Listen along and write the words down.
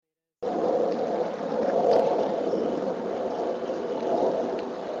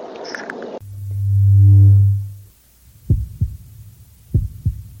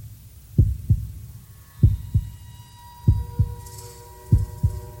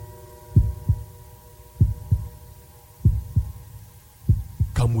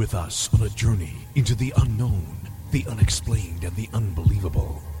Come with us on a journey into the unknown, the unexplained, and the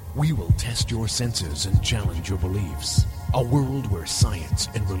unbelievable. We will test your senses and challenge your beliefs. A world where science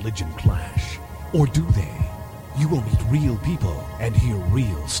and religion clash. Or do they? You will meet real people and hear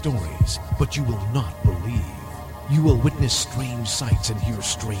real stories, but you will not believe. You will witness strange sights and hear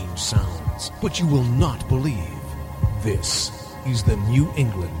strange sounds, but you will not believe. This is the New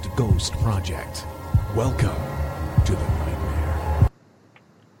England Ghost Project. Welcome to the nightmare.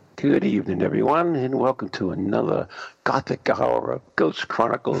 Good evening, everyone, and welcome to another Gothic Hour of Ghost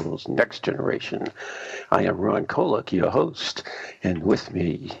Chronicles Next Generation. I am Ron Kolek, your host, and with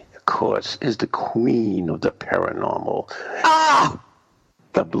me, of course, is the queen of the paranormal.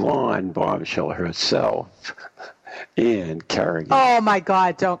 The blonde bombshell herself, Ann Carrigan. Oh, my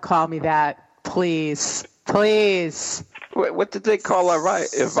God, don't call me that. Please. Please. What did they call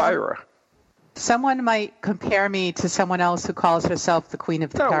Elvira? Someone might compare me to someone else who calls herself the Queen of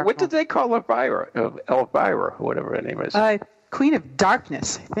the Paranormal. What did they call Elvira, whatever her name is? Queen of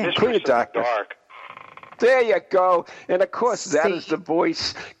Darkness, I think. Queen of Darkness. There you go. And, of course, that is the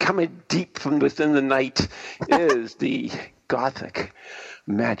voice coming deep from within the night is the Gothic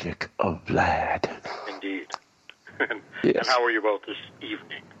Magic of Vlad. Indeed. Yes. And how are you both this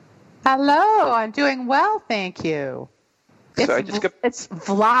evening? Hello, I'm doing well, thank you. It's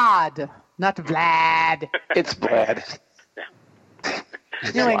Vlad, not Vlad. It's Vlad.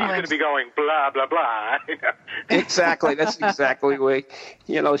 I'm going to be going blah, blah, blah. Exactly. That's exactly the way.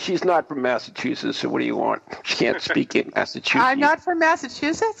 You know, she's not from Massachusetts, so what do you want? She can't speak in Massachusetts. I'm not from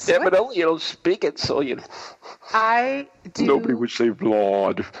Massachusetts? Yeah, but only you don't speak it, so you. I do. Nobody would say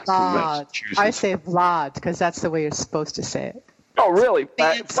Vlad from Massachusetts. I say Vlad because that's the way you're supposed to say it. Oh, really?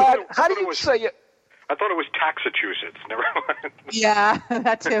 Vlad, how do you say it? I thought it was Taxachusetts. Never mind. Yeah,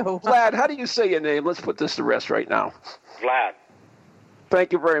 that too. Vlad, how do you say your name? Let's put this to rest right now. Vlad.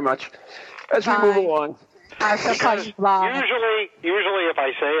 Thank you very much. As we move along. I shall call you Vlad. Usually if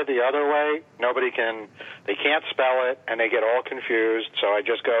I say it the other way, they can't spell it, and they get all confused, so I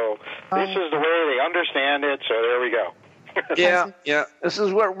just go, this is the way they understand it, so there we go. Yeah. This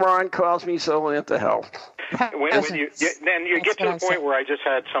is what Ron calls me, so what the hell. Then you get to the point where I just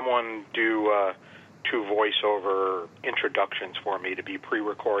had someone do two voiceover introductions for me to be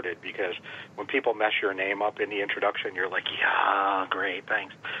pre-recorded, because when people mess your name up in the introduction, you're like, yeah, great,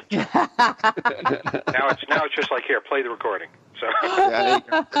 thanks. now it's just like, here, play the recording. So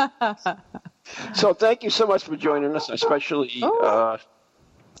So thank you so much for joining us, especially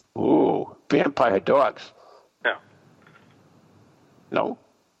vampire dogs. No?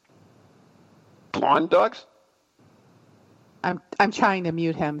 Blonde dogs? I'm trying to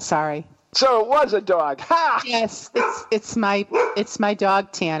mute him, sorry. So it was a dog. Ha! Yes, it's my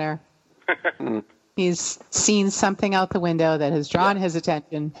dog Tanner. He's seen something out the window that has drawn his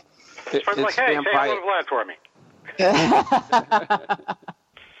attention. It's like, hey, say hello to Vlad for me.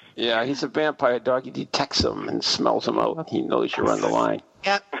 Yeah, he's a vampire dog. He detects them and smells them out. He knows you're on the line.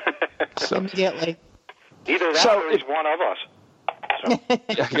 Yep. So. Immediately. Either that or he's one of us.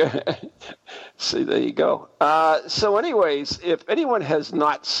 See, there you go. So anyways, if anyone has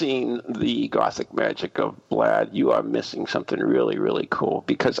not seen the Gothic Magic of Vlad, you are missing something really, really cool.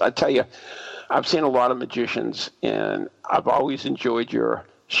 Because I tell you, I've seen a lot of magicians, and I've always enjoyed your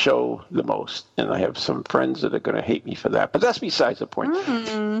show the most. And I have some friends that are going to hate me for that. But that's besides the point.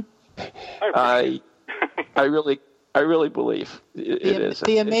 I really believe it is.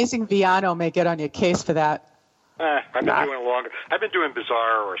 The amazing Viano may get on your case for that. I've been doing longer. I've been doing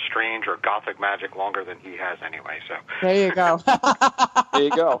bizarre or strange or Gothic magic longer than he has anyway. So there you go. There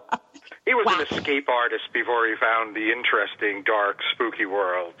you go. He was an escape artist before he found the interesting, dark, spooky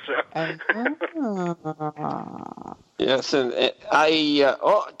world. So. Yes, and I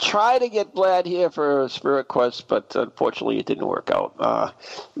tried to get Vlad here for Spirit Quest, but unfortunately it didn't work out.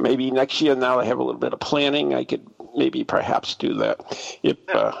 Maybe next year, now I have a little bit of planning, I could maybe perhaps do that if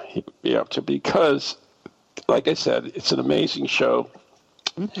you have to, because, like I said, it's an amazing show.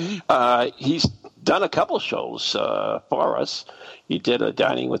 Mm-hmm. He's done a couple shows for us. He did a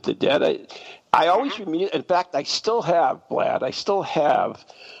Dining with the Dead. I always remember, in fact, I still have, Vlad,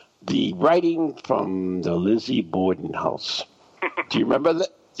 the writing from the Lizzie Borden house. Do you remember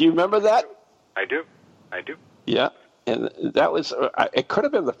that? I do. Yeah. And that was, it could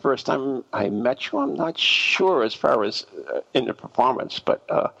have been the first time I met you. I'm not sure as far as in the performance, but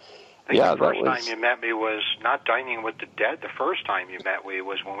the first time you met me was not Dining with the Dead. The first time you met me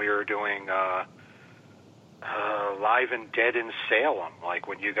was when we were doing Live and Dead in Salem, like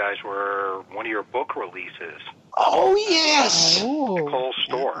when you guys were one of your book releases. Oh, yes! Cole's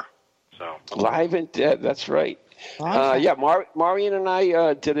store. So Live and Dead, that's right. Maureen and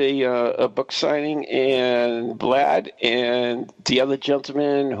I did a book signing, and Vlad and the other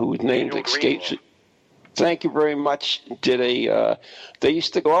gentleman whose name escapes. Thank you very much. They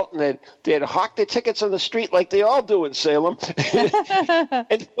used to go out and they'd hawk their tickets on the street like they all do in Salem,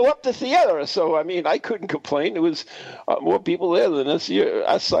 and fill up the theater. So I mean, I couldn't complain. It was more people there than us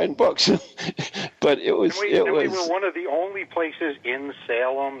signed books, but it was. We were one of the only places in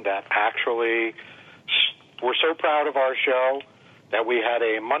Salem that actually were so proud of our show that we had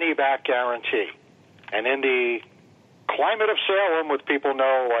a money-back guarantee, and in the climate of Salem, with people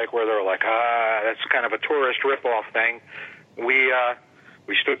know like where they're like, that's kind of a tourist rip-off thing. We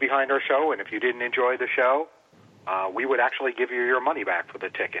stood behind our show, and if you didn't enjoy the show, we would actually give you your money back for the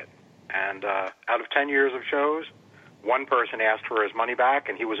ticket. And out of 10 years of shows, one person asked for his money back,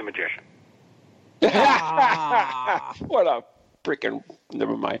 and he was a magician. What a freaking,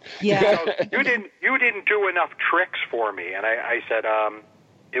 never mind. Yeah. You didn't do enough tricks for me, and I said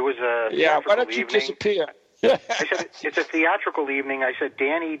it was a why don't you disappear? I said, it's a theatrical evening. I said,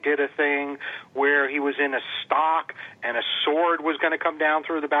 Danny did a thing where he was in a stock and a sword was going to come down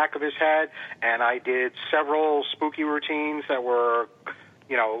through the back of his head, and I did several spooky routines that were,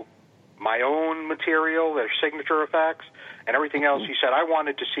 my own material, their signature effects, and everything else. He said, I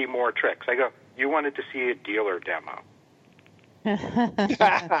wanted to see more tricks. I go, you wanted to see a dealer demo. I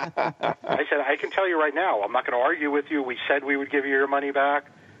said, I can tell you right now, I'm not going to argue with you. We said we would give you your money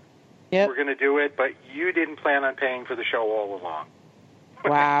back. Yep. We're going to do it, but you didn't plan on paying for the show all along.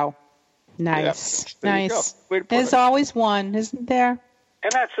 Wow. Nice. Yeah. Nice. There's always one, isn't there?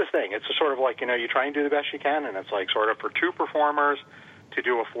 And that's the thing. It's sort of like, you try and do the best you can, and it's like sort of for two performers to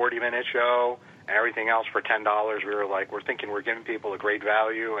do a 40-minute show and everything else for $10. We were like, we're thinking we're giving people a great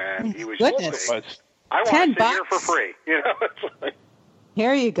value, and he was just like, I want to sit here for free. It's like,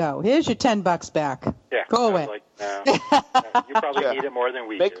 here you go. Here's your $10 back. Yeah. Go away. Like, no, you probably need it more than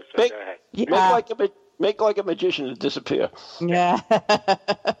we do. So go ahead. Make like a magician to disappear. Yeah.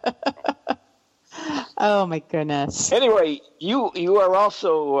 Oh my goodness. Anyway, you are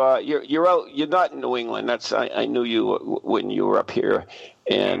also you're out. You're not in New England. I knew you when you were up here,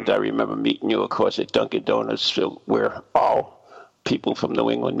 and I remember meeting you, of course, at Dunkin' Donuts, where all people from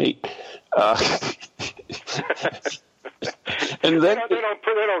New England meet. And then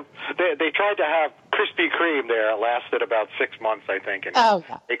they tried to have Krispy Kreme there. It lasted about 6 months, I think, and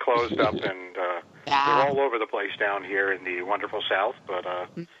they closed up, and they're all over the place down here in the wonderful South. But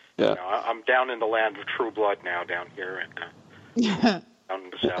I'm down in the land of true blood now, down here and down in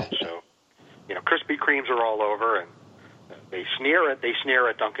the South. So Krispy Kremes are all over, and they sneer at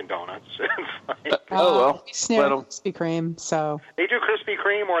Dunkin' Donuts. They sneer at Krispy Kreme. So they do Krispy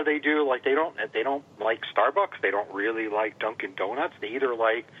Kreme, or they do they don't like Starbucks. They don't really like Dunkin' Donuts. They either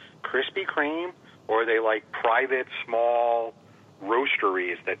like Krispy Kreme or they like private small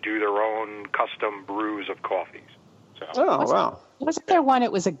roasteries that do their own custom brews of coffees. So. Oh wow! Wasn't there one?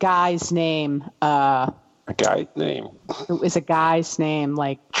 It was a guy's name. A guy's name. It was a guy's name,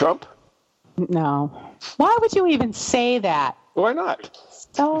 like Trump. No. Why would you even say that? Why not?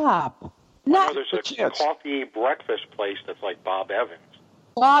 Stop. There's a coffee breakfast place that's like Bob Evans.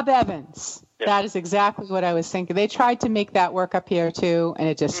 Bob Evans. Yeah. That is exactly what I was thinking. They tried to make that work up here, too, and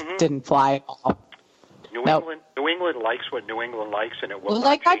it just didn't fly at all. New England likes what New England likes, and it will not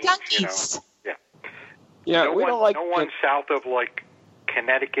like change, our donkeys. Yeah, no one south of,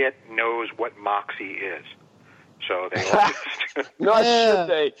 Connecticut knows what Moxie is. So they Nor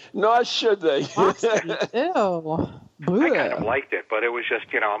should they. Ew. I kind of liked it, but it was just,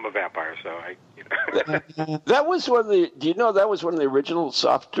 I'm a vampire, so That was one of the. Do you know that was one of the original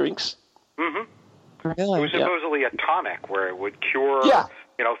soft drinks? Mm-hmm. Really? It was supposedly a tonic where it would cure,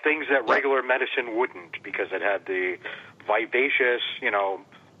 things that regular medicine wouldn't, because it had the vivacious,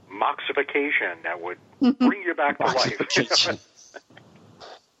 moxification that would bring you back to life.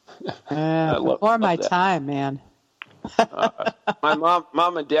 Before my time, man. My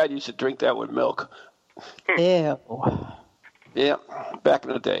mom and dad used to drink that with milk. Ew. Yeah, back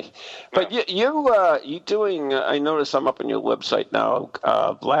in the day. But you doing? I notice I'm up on your website now,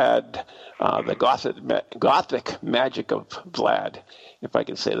 Vlad, the Gothic Magic of Vlad. If I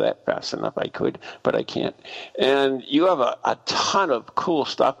can say that fast enough, I could, but I can't. And you have a ton of cool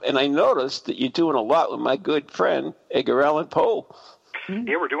stuff. And I noticed that you're doing a lot with my good friend Edgar Allan Poe.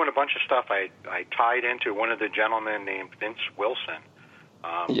 Yeah, we're doing a bunch of stuff. I tied into one of the gentlemen named Vince Wilson.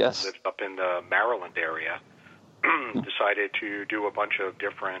 Yes. Lives up in the Maryland area. Decided to do a bunch of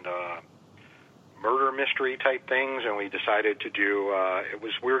different murder mystery type things, and we decided to do.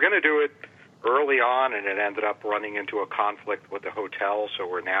 We were going to do it early on, and it ended up running into a conflict with the hotel. So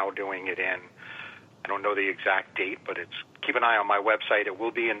we're now doing it in I don't know the exact date, but keep an eye on my website. It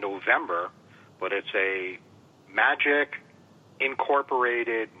will be in November, but it's a Magic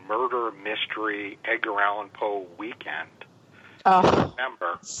Incorporated Murder Mystery Edgar Allan Poe weekend in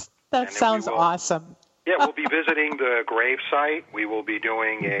November. That sounds awesome. Yeah, we'll be visiting the gravesite. We will be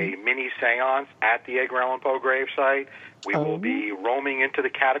doing a mini seance at the Edgar Allan Poe gravesite. We will be roaming into the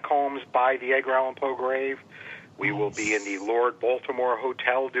catacombs by the Edgar Allan Poe grave. We will be in the Lord Baltimore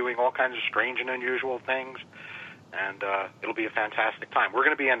Hotel doing all kinds of strange and unusual things. And it'll be a fantastic time. We're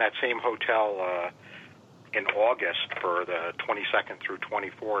going to be in that same hotel in August for the 22nd through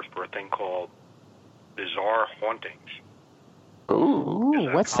 24th for a thing called Bizarre Hauntings.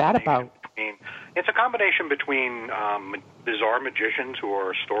 Ooh, what's that about? It's a combination between bizarre magicians who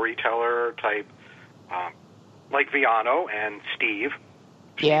are storyteller type, like Viano and Steve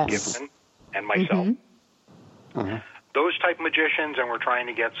Gibson, and myself. Those type magicians, and we're trying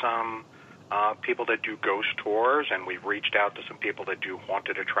to get some people that do ghost tours, and we've reached out to some people that do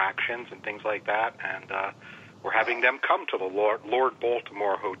haunted attractions and things like that, and we're having them come to the Lord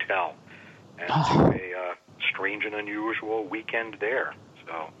Baltimore Hotel and do a strange and unusual weekend there.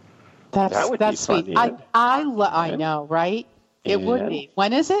 So that's sweet. I know, right? It would be.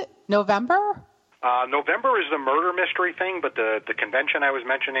 When is it? November? November is the murder mystery thing, but the convention I was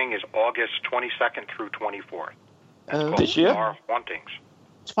mentioning is August 22nd through 24th. This year? Bizarre Hauntings.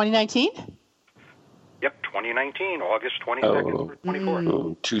 2019? Yep, 2019, August 22nd through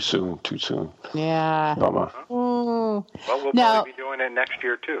 24th. Too soon. Yeah. Bummer. Well, we'll probably be doing it next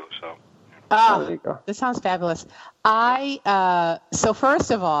year, too, so. There you go. This sounds fabulous. So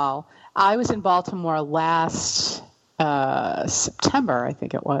first of all, I was in Baltimore last September, I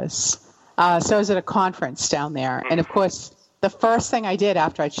think it was. So I was at a conference down there. And, of course, the first thing I did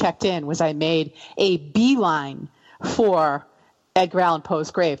after I checked in was I made a beeline for Edgar Allan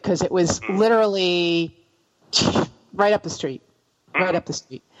Poe's grave because it was literally right up the street.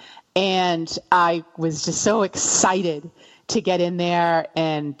 And I was just so excited to get in there,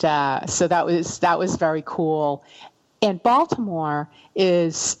 and so that was very cool. And Baltimore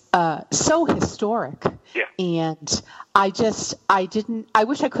is so historic, and I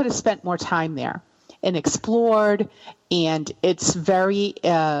wish I could have spent more time there and explored. And it's very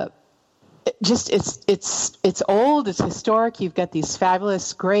it's old, it's historic. You've got these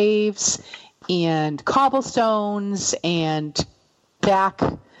fabulous graves and cobblestones and back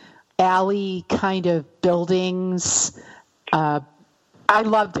alley kind of buildings. I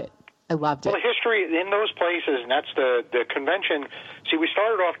loved it. Well, the history in those places, and that's the convention. See, we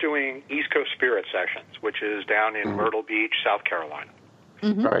started off doing East Coast Spirit Sessions, which is down in Myrtle Beach, South Carolina.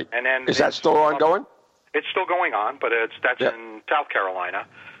 Right. And then is that still ongoing? It's still going on, but that's in South Carolina.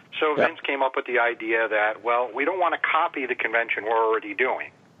 So Vince came up with the idea that, well, we don't want to copy the convention we're already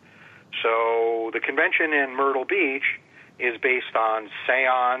doing. So the convention in Myrtle Beach is based on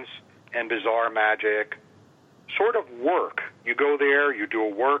seance and bizarre magic sort of work. You go there, you do a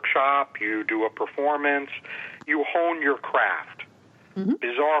workshop, you do a performance, you hone your craft.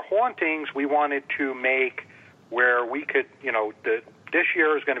 Bizarre Hauntings, we wanted to make where we could, this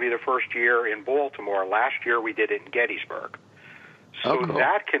year is going to be the first year in Baltimore. Last year we did it in Gettysburg. So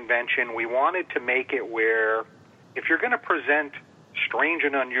that convention, we wanted to make it where if you're going to present strange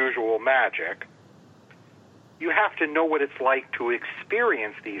and unusual magic, you have to know what it's like to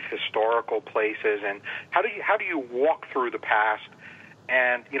experience these historical places, and how do you walk through the past,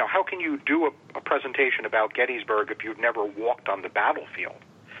 and how can you do a presentation about Gettysburg if you've never walked on the battlefield,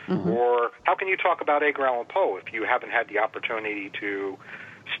 or how can you talk about Edgar Allan Poe if you haven't had the opportunity to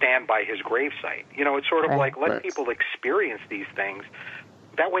stand by his gravesite? It's sort of like let people experience these things.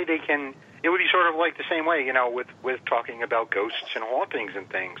 That way they can. It would be sort of like the same way, with talking about ghosts and hauntings and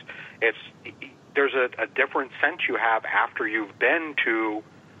things. There's a different sense you have after you've been to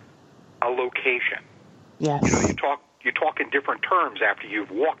a location. Yes. You talk in different terms after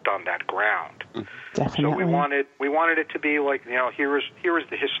you've walked on that ground. Definitely. So we wanted it to be like, here is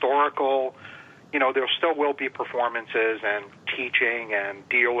the historical, there still will be performances and teaching and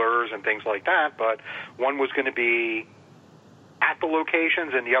dealers and things like that, but one was going to be at the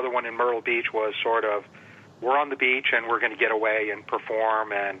locations, and the other one in Myrtle Beach was sort of, we're on the beach and we're going to get away and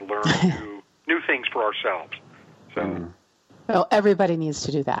perform and learn new things for ourselves. So, well, everybody needs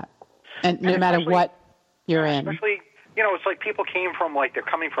to do that, and no matter what you're in. Especially, it's like people came from, they're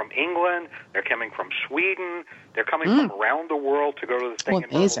coming from England, they're coming from Sweden, they're coming from around the world to go to this thing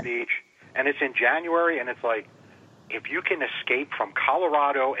in Myrtle Beach, and it's in January, and it's like, if you can escape from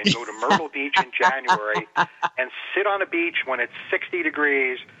Colorado and go to Myrtle Beach in January and sit on a beach when it's 60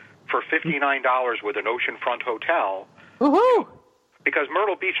 degrees for $59 with an oceanfront hotel, woohoo! because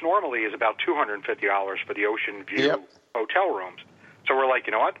Myrtle Beach normally is about $250 for the Ocean View hotel rooms. So we're like,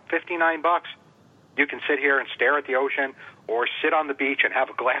 you know what, $59. You can sit here and stare at the ocean, or sit on the beach and have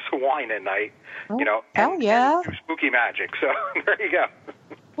a glass of wine at night. You know, and do spooky magic. So there you go.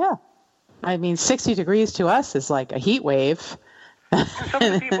 Yeah, I mean, 60 degrees to us is like a heat wave. And some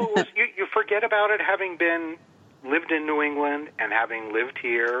of the people, you forget about it having lived in New England and having lived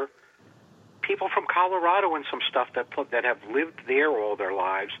here. People from Colorado and some stuff that have lived there all their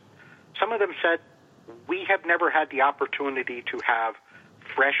lives, some of them said, we have never had the opportunity to have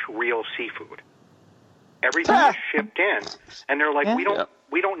fresh, real seafood. Everything is shipped in, and they're like, we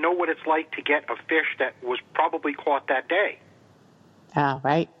don't know what it's like to get a fish that was probably caught that day.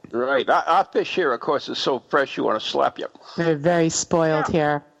 Right. Right. Our fish here, of course, is so fresh you want to slap you. They're very spoiled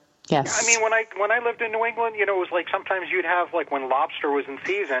here. Yes. I mean, when I lived in New England, you know, it was like sometimes you'd have, like, when lobster was in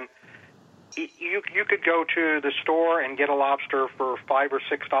season, you could go to the store and get a lobster for $5 or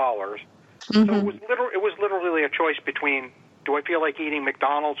 $6. Mm-hmm. So it was literally a choice between, do I feel like eating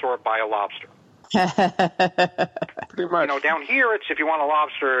McDonald's or buy a lobster? Pretty much. You know, down here, it's if you want a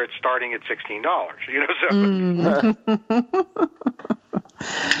lobster, it's starting at $16. You know,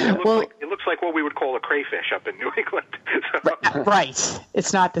 so it looks like what we would call a crayfish up in New England. Right.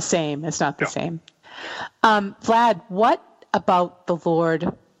 It's not the same. It's not the same. Vlad, what about the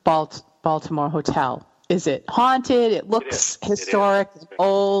Lord Baltimore Hotel? Is it haunted? It looks historic,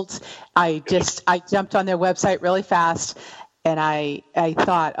 old. I jumped on their website really fast, and I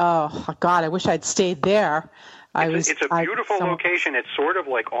thought, oh God, I wish I'd stayed there. It's a beautiful location. It sort of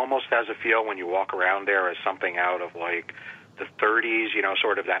like almost has a feel when you walk around there as something out of like the 30s, you know,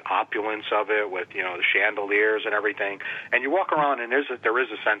 sort of that opulence of it with, you know, the chandeliers and everything. And you walk around and there is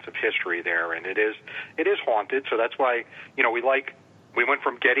a sense of history there, and it is haunted. So that's why, you know, we went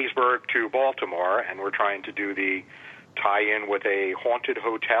from Gettysburg to Baltimore, and we're trying to do the tie-in with a haunted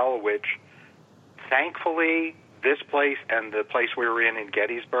hotel, which thankfully this place and the place we were in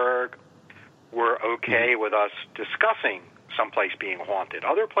Gettysburg were okay with us discussing someplace being haunted.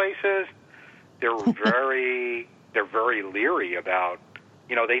 Other places, they're very leery about,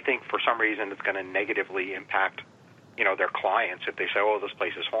 you know, they think for some reason it's going to negatively impact, you know, their clients if they say, oh, this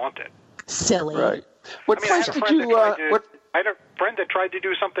place is haunted. Silly. Right. What place did you... I had a friend that tried to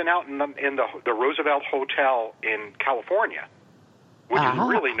do something out in the Roosevelt Hotel in California, which is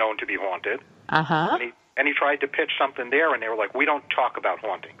really known to be haunted. Uh-huh. And he tried to pitch something there, and they were like, "We don't talk about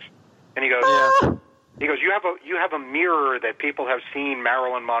hauntings." And he goes, "You have a mirror that people have seen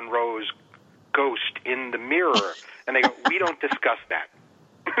Marilyn Monroe's ghost in the mirror," and they go, "We don't discuss that."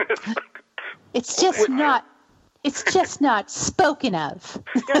 It's just not. It's just not spoken of.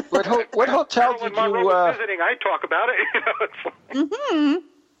 Yeah. What hotel did you... was visiting, I talk about it. You know,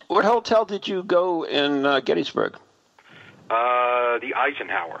 What hotel did you go in Gettysburg? The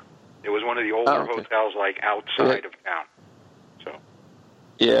Eisenhower. It was one of the older hotels, like, outside of town. So.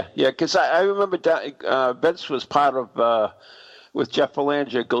 Yeah, because I remember Vince was part of, with Jeff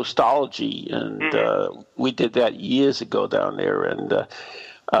Belanger, Ghostology, and we did that years ago down there, and...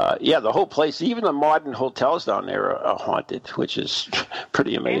 the whole place, even the modern hotels down there are haunted, which is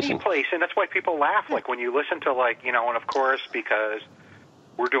pretty amazing. Any place, and that's why people laugh. Like when you listen to, like, you know, and of course, because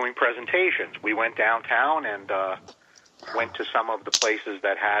we're doing presentations, we went downtown and went to some of the places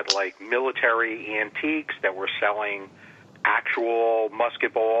that had, like, military antiques that were selling actual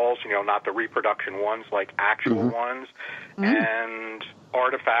musket balls, you know, not the reproduction ones, like actual ones, and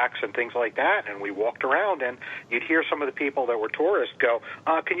artifacts and things like that. And we walked around, and you'd hear some of the people that were tourists go,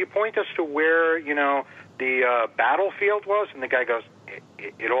 can you point us to where, you know, the battlefield was? And the guy goes,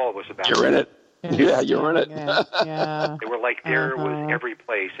 it all was a battlefield. You're in it. Yeah, you're in it. Yeah. They were like, there was every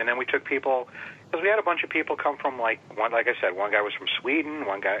place. And then we took people, because we had a bunch of people come from, like I said, one guy was from Sweden,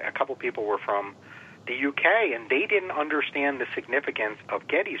 a couple people were from the UK, and they didn't understand the significance of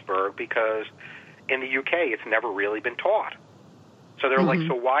Gettysburg because in the UK it's never really been taught. So they're like,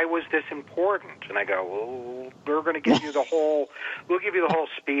 so why was this important? And I go, well, we're going to give you we'll give you the whole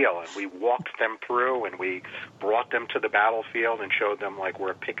spiel. And we walked them through, and we brought them to the battlefield and showed them, like,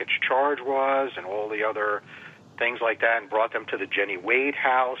 where Pickett's Charge was and all the other things like that, and brought them to the Jenny Wade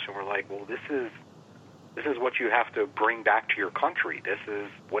house. And we're like, well, this is what you have to bring back to your country. This is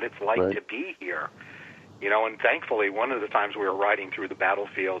what it's like to be here. You know, and thankfully, one of the times we were riding through the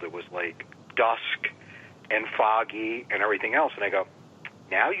battlefield, it was like dusk and foggy and everything else. And I go,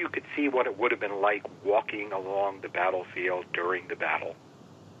 now you could see what it would have been like walking along the battlefield during the battle.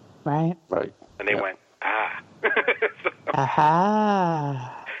 Right. Right. And they went,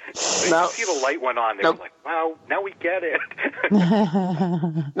 Aha. Now, see the light went on. They were like, wow, now we get it.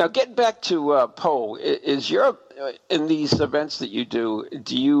 Now, getting back to Poe, is your in these events that you do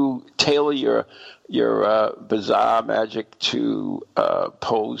you tailor your bizarre magic to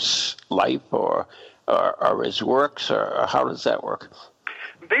Poe's life or his works, or how does that work?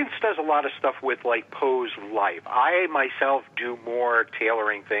 Vince does a lot of stuff with like Poe's life. I myself do more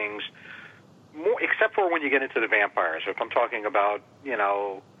tailoring things, except for when you get into the vampires. If I'm talking about,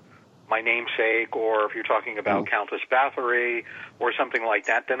 my namesake, or if you're talking about Countess Bathory or something like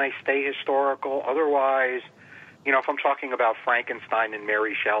that, then I stay historical. Otherwise, if I'm talking about Frankenstein and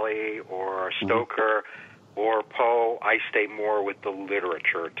Mary Shelley or Stoker or Poe, I stay more with the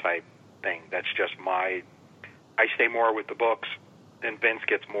literature type thing. That's just I stay more with the books, and Vince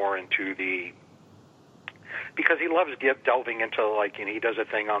gets more into because he loves delving into, he does a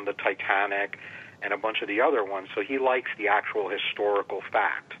thing on the Titanic and a bunch of the other ones, so he likes the actual historical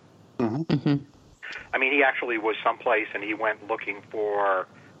fact. Mm-hmm. I mean, he actually was someplace and he went looking for,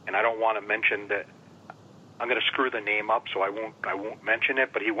 and I don't want to mention that, I'm going to screw the name up, so I won't mention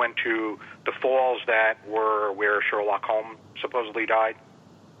it, but he went to the falls that were where Sherlock Holmes supposedly died.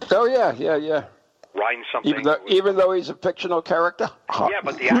 Oh, yeah. Writing something. Even though he's a fictional character? Yeah,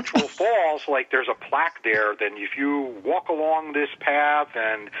 but the actual falls, there's a plaque there, then if you walk along this path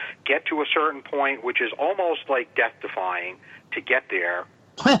and get to a certain point, which is almost like death-defying to get there,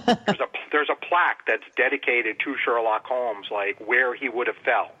 there's a plaque that's dedicated to Sherlock Holmes, where he would have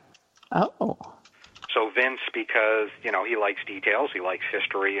fell. Oh. So Vince, because, he likes details, he likes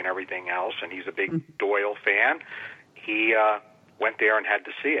history and everything else, and he's a big Doyle fan, he went there and had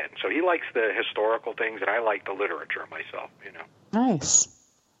to see it. So he likes the historical things, and I like the literature myself,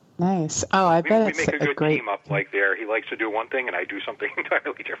 Nice. Oh, I bet it's we make a good great team up there. He likes to do one thing, and I do something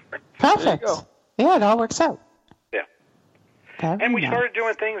entirely different. Perfect. Yeah, it all works out. Yeah. And we started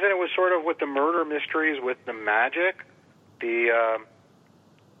doing things, and it was sort of with the murder mysteries, with the magic. The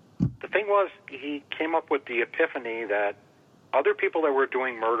thing was, he came up with the epiphany that other people that were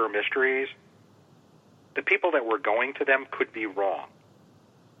doing murder mysteries, the people that were going to them could be wrong.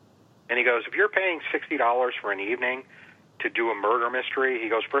 And he goes, if you're paying $60 for an evening to do a murder mystery, he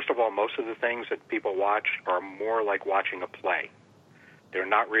goes, first of all, most of the things that people watch are more like watching a play. They're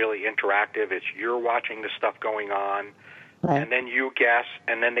not really interactive. It's you're watching the stuff going on, and then you guess,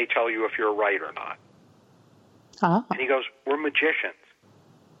 and then they tell you if you're right or not. Uh-huh. And he goes, we're magicians.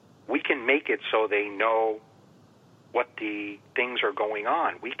 We can make it so they know what the things are going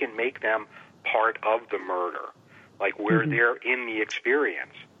on. We can make them part of the murder, where they're in the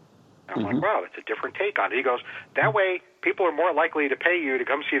experience. And I'm like, wow, it's a different take on it. He goes, that way people are more likely to pay you to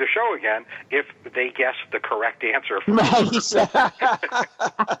come see the show again if they guess the correct answer.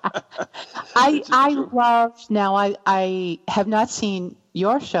 I love, now I have not seen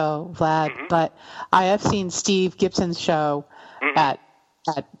your show, Vlad, but I have seen Steve Gibson's show at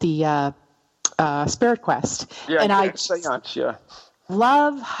the Spirit Quest. Yeah, and I seance, yeah.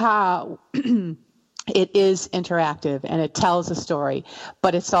 love how it is interactive and it tells a story,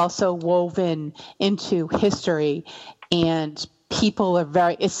 but it's also woven into history, and people are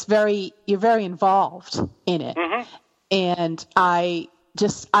you're very involved in it. And I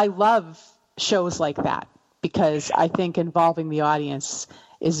love shows like that because I think involving the audience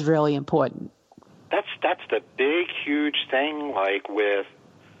is really important. That's the big, huge thing, with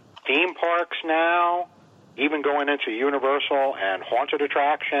theme parks now, even going into Universal and haunted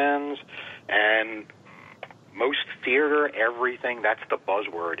attractions and most theater, everything, that's the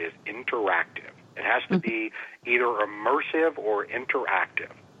buzzword, is interactive. It has to be either immersive or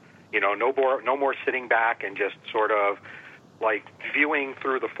interactive. No more sitting back and just sort of viewing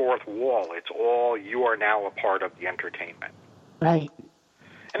through the fourth wall. It's all, you are now a part of the entertainment. Right.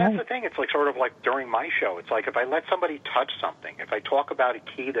 And that's the thing. It's sort of during my show. It's if I let somebody touch something, if I talk about a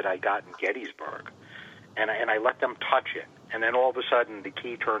key that I got in Gettysburg, and I let them touch it, and then all of a sudden the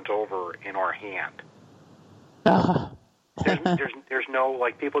key turns over in our hand. There's no,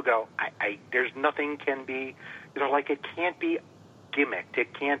 people go, there's nothing can be, it can't be gimmicked.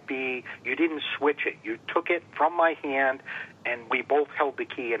 It can't be, you didn't switch it. You took it from my hand, and we both held the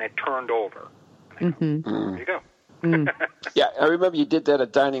key, and it turned over. And I go, there you go. Yeah, I remember you did that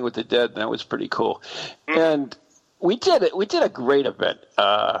at Dining with the Dead, and that was pretty cool. And we did it. We did a great event.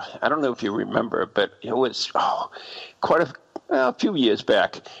 I don't know if you remember, but it was quite a few years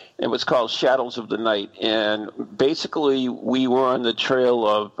back. It was called Shadows of the Night, and basically we were on the trail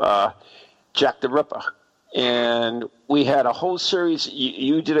of Jack the Ripper. And we had a whole series.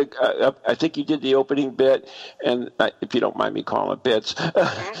 You did I think you did the opening bit, and if you don't mind me calling it bits.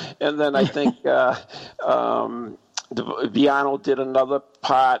 And then I think Viano did another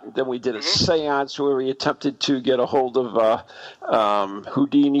part, and then we did a seance where we attempted to get a hold of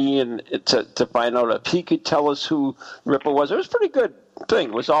Houdini and to find out if he could tell us who Ripper was. It was a pretty good thing.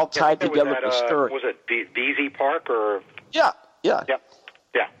 It was all tied together with the story. Was it DZ Park or? Yeah.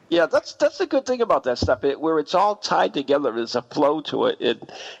 Yeah, that's the good thing about that stuff. Where it's all tied together, there's a flow to it.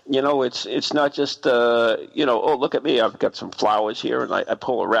 It's not just oh, look at me, I've got some flowers here, and I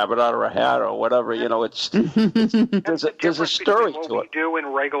pull a rabbit out of a hat or whatever. It's there's a story to it. What we do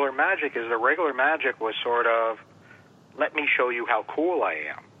in regular magic is the regular magic was sort of, let me show you how cool I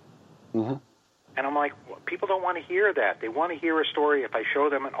am. Mm-hmm. And I'm like, well, people don't want to hear that. They want to hear a story. If I show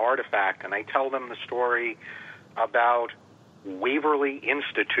them an artifact and I tell them the story about Waverly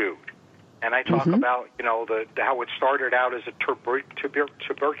Institute, and I talk about how it started out as a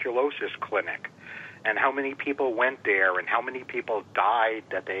tuberculosis clinic, and how many people went there, and how many people died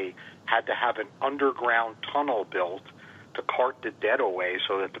that they had to have an underground tunnel built to cart the dead away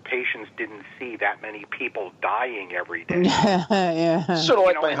so that the patients didn't see that many people dying every day. Yeah. Sort of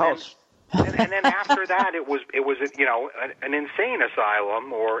like my house. And then after that, it was an insane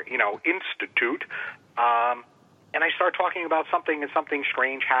asylum or institute. And I start talking about something, and something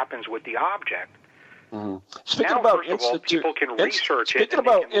strange happens with the object. Mm-hmm. Speaking now, about first of all, people can research it and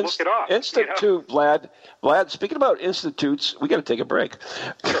about look it up. Institute, Vlad, speaking about institutes, we got to take a break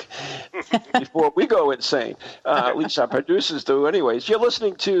before we go insane. At least our producers do. Anyways, you're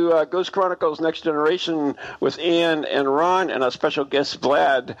listening to Ghost Chronicles Next Generation with Ann and Ron and our special guest,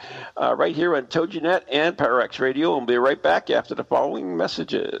 Vlad, right here on TogiNet and Parax Radio. We'll be right back after the following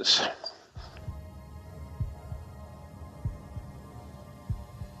messages.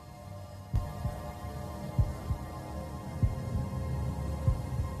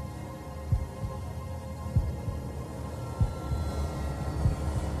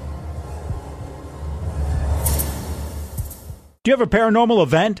 Do you have a paranormal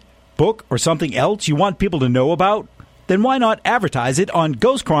event, book, or something else you want people to know about? Then why not advertise it on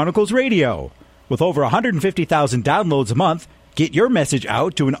Ghost Chronicles Radio? With over 150,000 downloads a month, get your message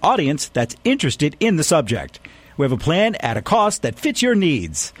out to an audience that's interested in the subject. We have a plan at a cost that fits your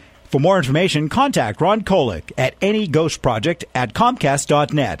needs. For more information, contact Ron Kolick at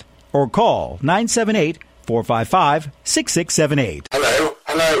anyghostproject@comcast.net or call 978-455-6678.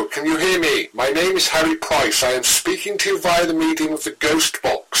 Hello, can you hear me? My name is Harry Price. I am speaking to you via the medium of the Ghost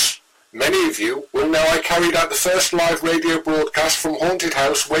Box. Many of you will know I carried out the first live radio broadcast from Haunted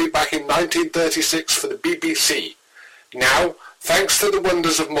House way back in 1936 for the BBC. Now, thanks to the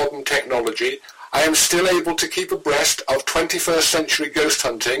wonders of modern technology, I am still able to keep abreast of 21st century ghost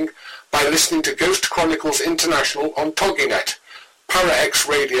hunting by listening to Ghost Chronicles International on TogiNet, Parax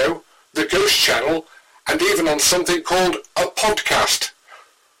Radio, the Ghost Channel, and even on something called a podcast.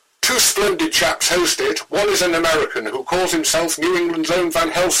 Two splendid chaps host it. One is an American who calls himself New England's own Van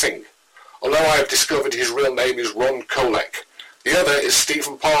Helsing, although I have discovered his real name is Ron Kolick. The other is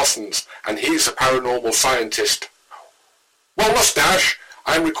Stephen Parsons, and he's a paranormal scientist. Well, mustache,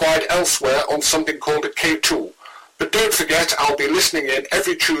 I'm required elsewhere on something called a K2. But don't forget, I'll be listening in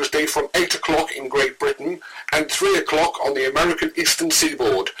every Tuesday from 8 o'clock in Great Britain and 3 o'clock on the American Eastern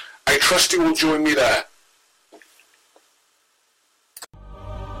Seaboard. I trust you will join me there.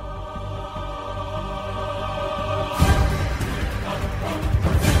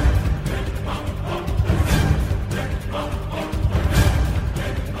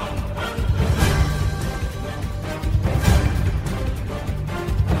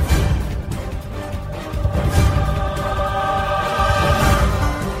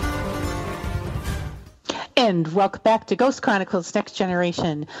 And welcome back to Ghost Chronicles Next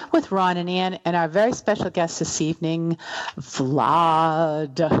Generation with Ron and Ann and our very special guest this evening,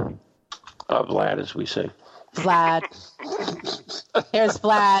 Vlad. Vlad, as we say. Vlad. Here's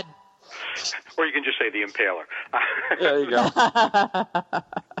Vlad. Or you can just say the Impaler. There you go. But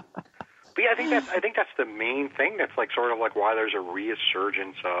yeah, I think that's the main thing. That's like sort of like why there's a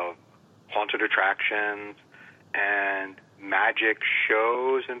resurgence of haunted attractions and magic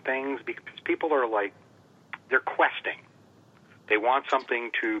shows and things, because people are like, they're questing. They want something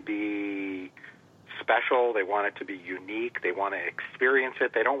to be special. They want it to be unique. They want to experience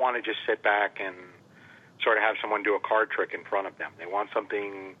it. They don't want to just sit back and sort of have someone do a card trick in front of them. They want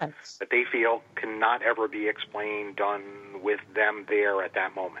something that they feel cannot ever be explained, done with them there at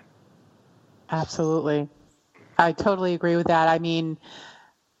that moment. Absolutely. I totally agree with that. I mean,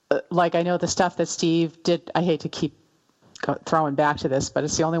 like, I know the stuff that Steve did, I hate to keep throwing back to this, but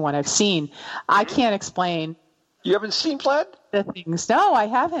it's the only one I've seen. I can't explain You haven't seen Vlad? The things. No, I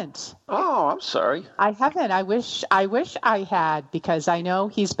haven't. Oh, I'm sorry. I haven't. I wish I had, because I know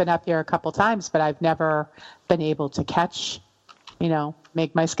he's been up here a couple times, but I've never been able to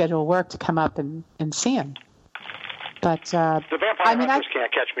make my schedule work to come up and see him. But the vampire hunters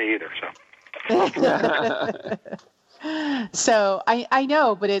can't catch me either, so. So I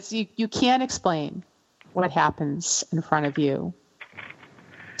know, but it's you can't explain what happens in front of you.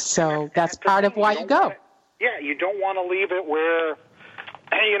 So that's part of why you go. You don't want to leave it where,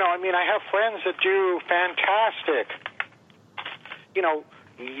 I have friends that do fantastic,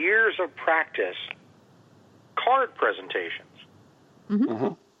 years of practice card presentations.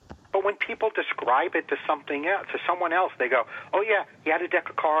 Mm-hmm. But when people describe it to someone else, they go, "Oh yeah, he had a deck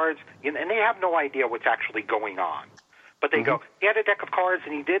of cards," and they have no idea what's actually going on. But they go, "He had a deck of cards,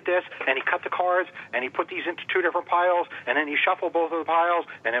 and he did this, and he cut the cards, and he put these into two different piles, and then he shuffled both of the piles,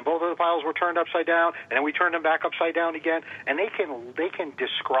 and then both of the piles were turned upside down, and then we turned them back upside down again." And they can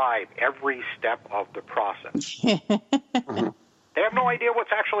describe every step of the process. They have no idea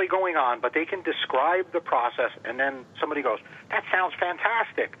what's actually going on, but they can describe the process, and then somebody goes, "That sounds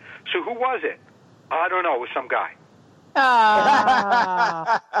fantastic. So who was it?" "I don't know. It was some guy."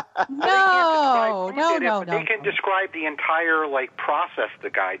 No. They can describe the entire process the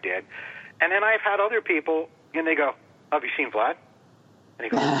guy did, and then I've had other people, and they go, "Have you seen Vlad?" And he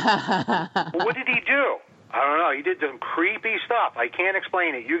goes, "Well, what did he do?" "I don't know. He did some creepy stuff. I can't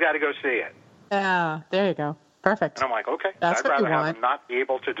explain it. You got to go see it." There you go. Perfect. And I'm like, okay, That's I'd rather have them not be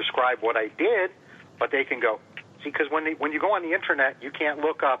able to describe what I did, but they can go, see, because when you go on the internet, you can't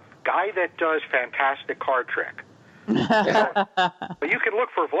look up guy that does fantastic card trick. But you can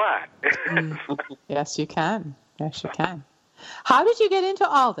look for Vlad. Yes, you can. Yes, you can. How did you get into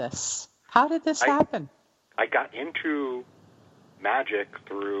all this? How did this happen? I got into magic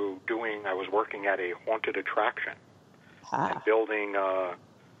through I was working at a haunted attraction and building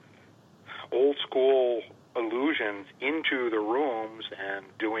old school illusions into the rooms and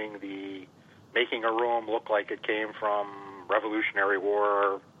making a room look like it came from Revolutionary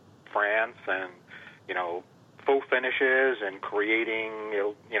War France, and faux finishes, and creating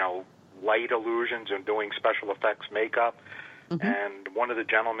light illusions and doing special effects makeup. Mm-hmm. And one of the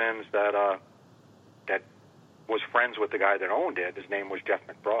gentlemen that was friends with the guy that owned it, his name was Jeff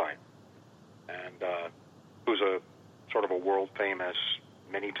McBride, and who's a sort of a world famous,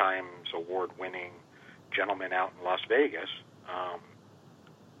 many times award winning gentleman out in Las Vegas.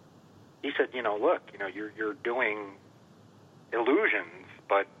 He said, look, you're doing illusions,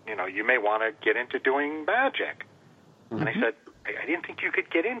 but you may want to get into doing magic. Mm-hmm. And I said, I didn't think you could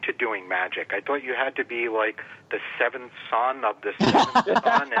get into doing magic. I thought you had to be like the seventh son of the seventh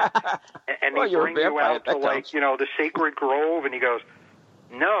son, and they bring you out to the sacred grove. And he goes,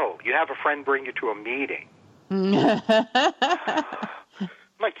 "No, you have a friend bring you to a meeting."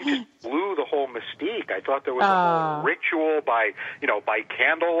 Like, you just blew the whole mystique. I thought there was a whole ritual by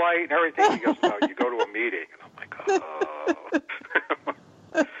candlelight and everything. He goes, "No, you go to a meeting." And I'm like, oh.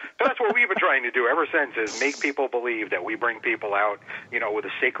 That's what we've been trying to do ever since, is make people believe that we bring people out, with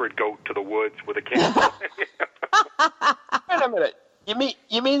a sacred goat to the woods with a candle. Wait a minute.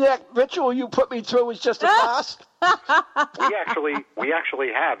 You mean that ritual you put me through was just a farce? We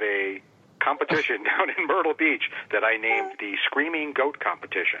actually have a competition down in Myrtle Beach that I named the Screaming Goat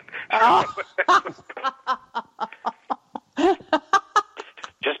Competition.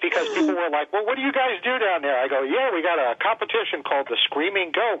 Just because people were like, "Well, what do you guys do down there?" I go, "Yeah, we got a competition called the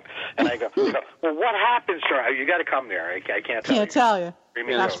Screaming Goat." And I go, "Well, what happens to her?" "You got to come there. I can't tell you.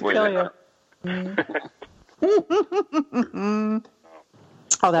 Screaming Goat.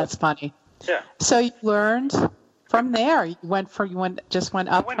 Oh, that's funny. Yeah. So you learned from there. You went up from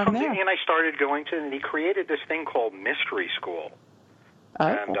there. And I started going to, and he created this thing called Mystery School. Oh.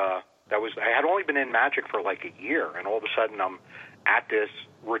 And I had only been in magic for like a year, and all of a sudden I'm at this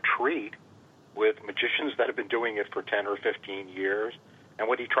retreat with magicians that have been doing it for 10 or 15 years. And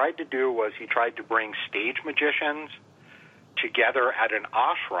what he tried to do was he tried to bring stage magicians together at an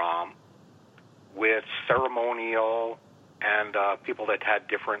ashram with ceremonial and people that had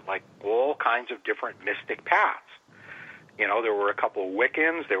different, all kinds of different mystic paths. There were a couple of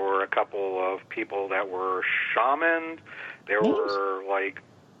Wiccans, there were a couple of people that were shamans, there were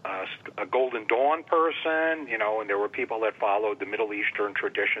a Golden Dawn person, and there were people that followed the Middle Eastern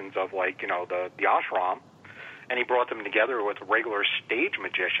traditions of the ashram, and he brought them together with regular stage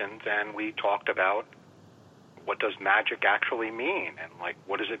magicians, and we talked about what does magic actually mean, and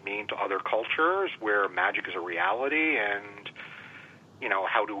what does it mean to other cultures where magic is a reality, and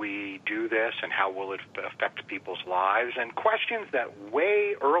how do we do this, and how will it affect people's lives, and questions that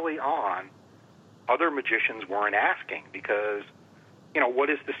way early on other magicians weren't asking because, what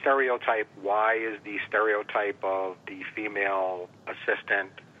is the stereotype? Why is the stereotype of the female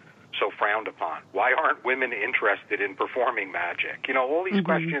assistant so frowned upon? Why aren't women interested in performing magic? All these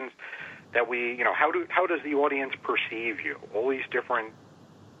questions that how does the audience perceive you? All these different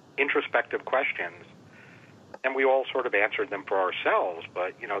introspective questions. And we all sort of answered them for ourselves,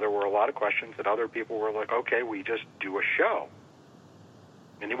 but, there were a lot of questions that other people were like, okay, we just do a show.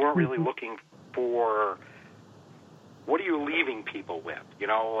 And they weren't really looking for, what are you leaving people with?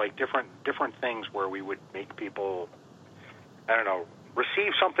 Like different things where we would make people,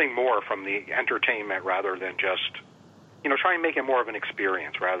 receive something more from the entertainment rather than just, try and make it more of an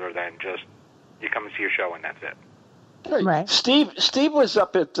experience rather than just you come and see a show and that's it. Right. Steve was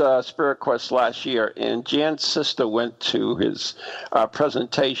up at Spirit Quest last year, and Jan's sister went to his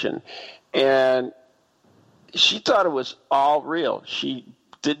presentation, and she thought it was all real. She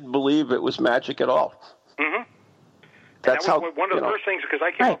didn't believe it was magic at all. Mm-hmm. That was one of the first things, because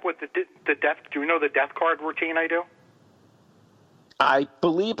I came up with the death. Do you know the death card routine I do? I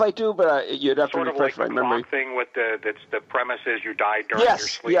believe I do, but you'd have to refresh my memory. Sort of like the clock thing with the premise is you died during your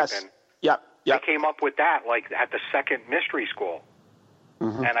sleep. Yes, yep. I came up with that like at the second mystery school.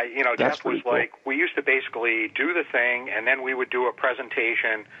 Mm-hmm. And Jeff was cool. Like, we used to basically do the thing, and then we would do a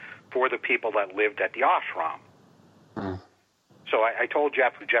presentation for the people that lived at the ashram. Mm. So I told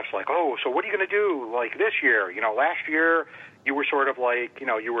Jeff's like, oh, so what are you going to do like this year? Last year you were sort of like,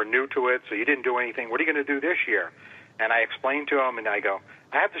 you were new to it, so you didn't do anything. What are you going to do this year? And I explained to him, and I go,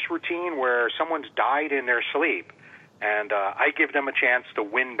 I have this routine where someone's died in their sleep, and I give them a chance to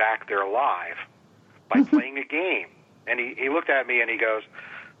win back their life by playing a game. And he looked at me and he goes,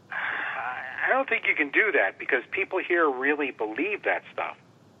 I don't think you can do that because people here really believe that stuff.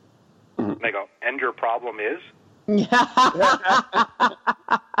 Mm-hmm. And I go, and your problem is? That's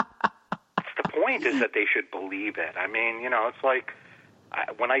the point, is that they should believe it. I mean, it's like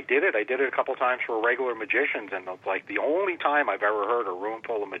when I did it a couple times for regular magicians, and it's like the only time I've ever heard a room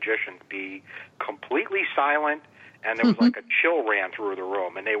full of magicians be completely silent, and there was like a chill ran through the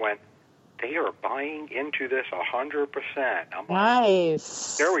room, and they went, they are buying into this 100%. I'm like,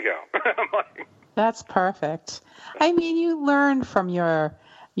 nice. There we go. I'm like, that's perfect. I mean, you learn from your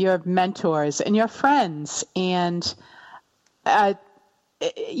mentors and your friends, and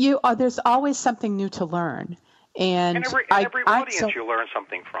there's always something new to learn. And every audience you learn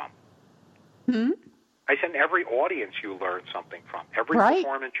something from. I said every audience you learn something from. Every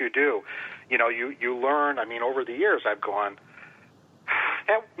performance you do, you learn. I mean, over the years, I've gone,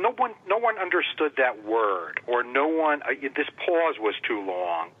 no one understood that word, or no one, this pause was too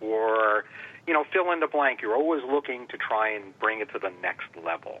long, or, fill in the blank. You're always looking to try and bring it to the next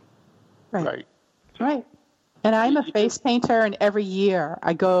level. Right. And I'm a face painter, and every year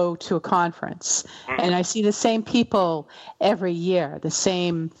I go to a conference, and I see the same people every year, the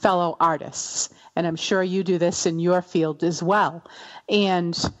same fellow artists. And I'm sure you do this in your field as well.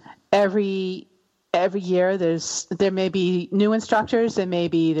 And every year there may be new instructors, there may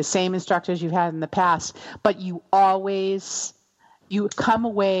be the same instructors you've had in the past, but you come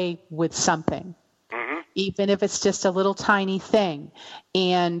away with something. Even if it's just a little tiny thing,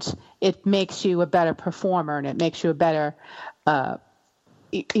 and it makes you a better performer, and it makes you a better,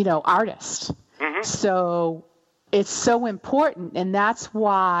 artist. Mm-hmm. So it's so important, and that's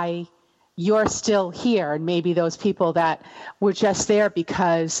why you're still here. And maybe those people that were just there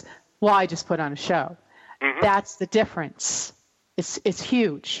because, I just put on a show. Mm-hmm. That's the difference. It's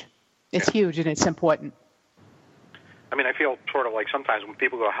huge. It's huge, and it's important. I mean, I feel sort of like sometimes when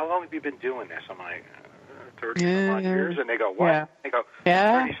people go, how long have you been doing this? I'm like, 30-some-odd years, and they go, what? Yeah. They go,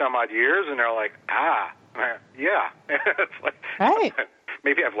 30-some-odd years, and they're like, yeah. It's like,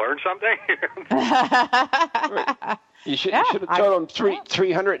 maybe I've learned something. You should have told them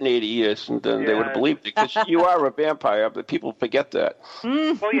 380 years, and then they would have believed it, because you are a vampire, but people forget that.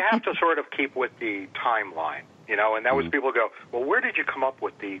 Well, you have to sort of keep with the timeline, and that was people go, well, where did you come up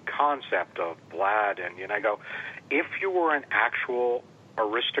with the concept of Vlad? And I go, if you were an actual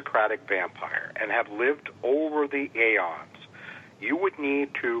aristocratic vampire and have lived over the aeons, you would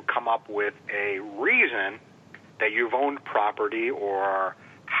need to come up with a reason that you've owned property or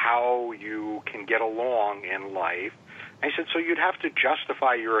how you can get along in life. I said, so you'd have to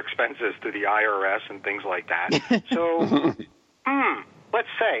justify your expenses to the IRS and things like that. So, let's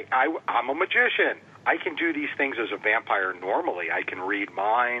say I'm a magician. I can do these things as a vampire normally. I can read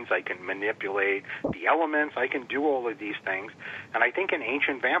minds. I can manipulate the elements. I can do all of these things. And I think an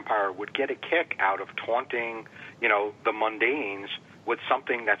ancient vampire would get a kick out of taunting, the mundanes with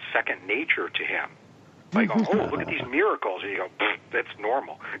something that's second nature to him. Like, oh, look at these miracles. And you go, that's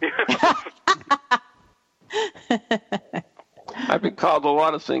normal. I've been called a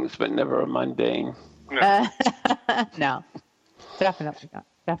lot of things, but never a mundane. No, definitely not.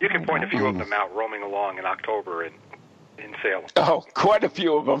 You can point a few of them out roaming along in October in Salem. Oh, quite a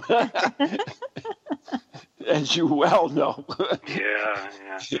few of them. As you well know. Yeah.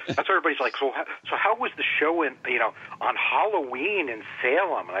 That's what everybody's like. So how was the show on Halloween in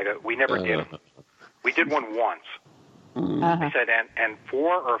Salem? And I go, we never did. We did one once. I said, and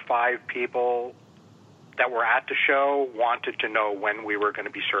 4 or 5 people that were at the show wanted to know when we were going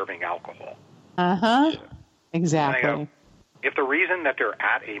to be serving alcohol. Exactly. And I go, if the reason that they're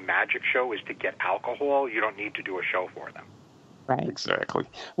at a magic show is to get alcohol, you don't need to do a show for them. Right. Exactly.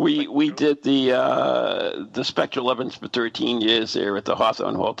 We did the Spectral Events for 13 years there at the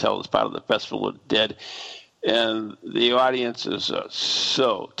Hawthorne Hotel as part of the Festival of the Dead. And the audiences are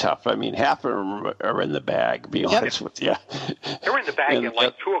so tough. I mean, half of them are in the bag, to be honest with you. They're in the bag at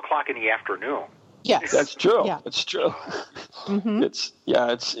like 2 o'clock in the afternoon. Yes. That's true. Yeah. That's true.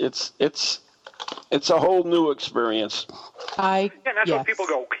 It's a whole new experience. And that's what people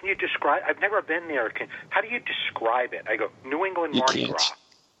go, can you describe? I've never been there. How do you describe it? I go, New England Mardi Gras.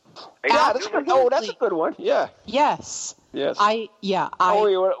 That's a good one. Yeah. Yes. With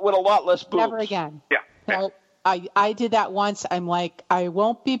a lot less boobs. Never again. Yeah. So I did that once. I'm like, I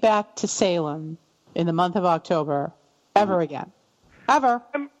won't be back to Salem in the month of October ever again. Ever.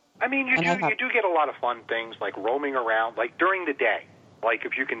 I mean, you do get a lot of fun things like roaming around, like during the day. Like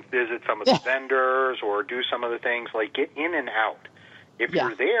if you can visit some of the vendors or do some of the things, like get in and out. If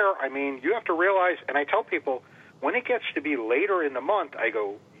you're there, I mean, you have to realize, and I tell people, when it gets to be later in the month, I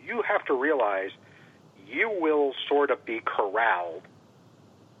go, you have to realize you will sort of be corralled,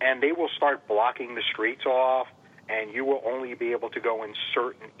 and they will start blocking the streets off, and you will only be able to go in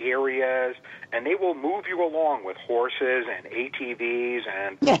certain areas, and they will move you along with horses and ATVs,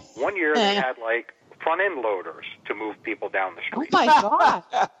 and one year they had like front-end loaders to move people down the street. Oh, my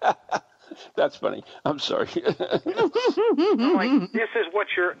God. That's funny. I'm sorry. I'm like, this is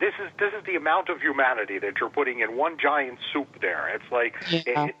the amount of humanity that you're putting in one giant soup there. It's like,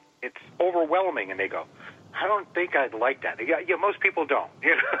 it's overwhelming. And they go, I don't think I'd like that. Yeah, most people don't.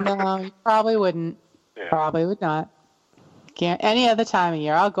 No, you probably wouldn't. Yeah. Probably would not. Can't any other time of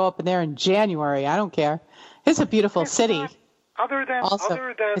year. I'll go up in there in January. I don't care. It's a beautiful city. Other than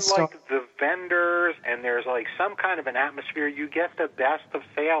like the vendors, and there's like some kind of an atmosphere, you get the best of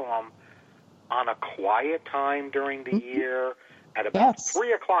Salem on a quiet time during the year at about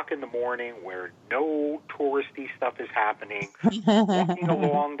 3 o'clock in the morning where no touristy stuff is happening, walking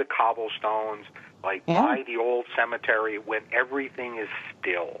along the cobblestones, like by the old cemetery when everything is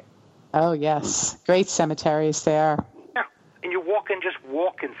still. Oh, yes. Great cemeteries there. Yeah. And you walk and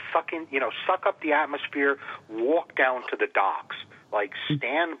suck up the atmosphere, walk down to the docks, like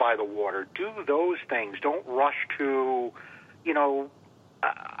stand by the water, do those things. Don't rush to,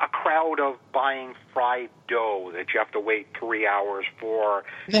 a crowd of buying fried dough that you have to wait 3 hours for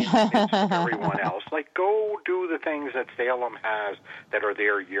everyone else. Like, go do the things that Salem has that are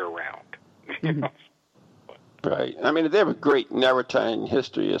there year-round. Right. I mean, they have a great maritime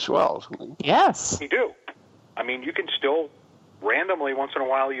history as well. Yes. They do. I mean, you can still randomly, once in a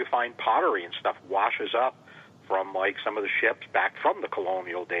while, you find pottery and stuff washes up from, like, some of the ships back from the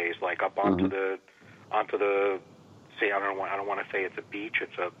colonial days, like up onto the say, I don't want to say it's a beach.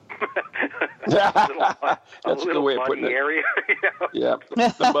 It's a That's a good way of putting it. Area. Yeah,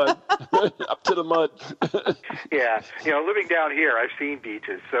 the mud. Up to the mud. Yeah, living down here, I've seen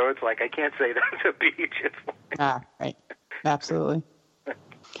beaches, so it's like I can't say that's a beach. It's right, absolutely.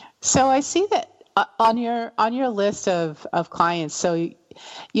 So I see that on your list of clients. So you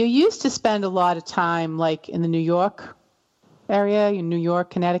used to spend a lot of time, like in the New York area, in New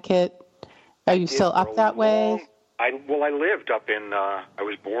York, Connecticut. Are you still up that way? I lived up in, I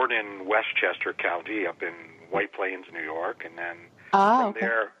was born in Westchester County, up in White Plains, New York, and then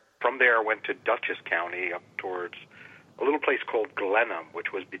from there I went to Dutchess County up towards a little place called Glenham,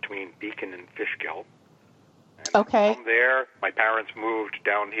 which was between Beacon and Fishkill. And from there, my parents moved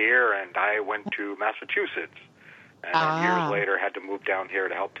down here, and I went to Massachusetts. And then years later, had to move down here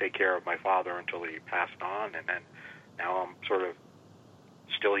to help take care of my father until he passed on, and then now I'm sort of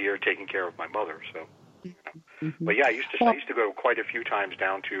still here taking care of my mother, so... But yeah, I used to go quite a few times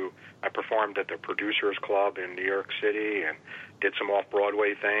down to. I performed at the Producers Club in New York City and did some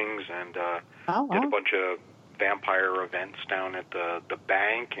off-Broadway things and did a bunch of vampire events down at the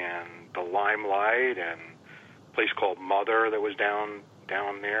Bank and the Limelight and a place called Mother that was down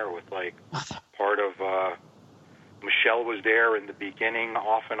there with like part of Michelle was there in the beginning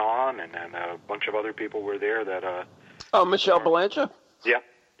off and on, and then a bunch of other people were there that. Michelle Belanger? Yeah.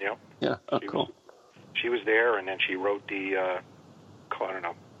 Yeah. Oh, cool. She was there, and then she wrote the, I don't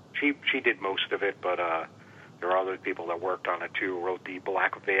know, she did most of it, but there are other people that worked on it too, wrote the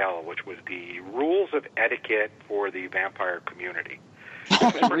Black Veil, which was the rules of etiquette for the vampire community.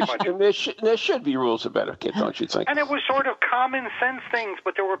 There should be rules of etiquette, don't you think? And it was sort of common sense things,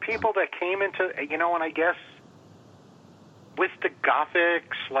 but there were people that came into, and I guess with the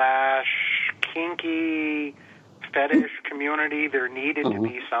Gothic / kinky fetish community, there needed to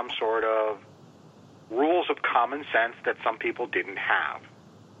be some sort of rules of common sense that some people didn't have.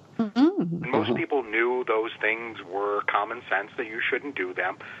 And most people knew those things were common sense, that you shouldn't do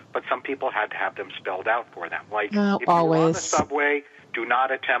them, but some people had to have them spelled out for them. Like, if you're on the subway, do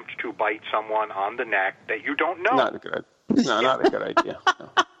not attempt to bite someone on the neck that you don't know. Not a good idea. No.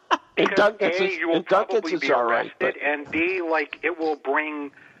 Because A, you will probably be arrested, and B, it will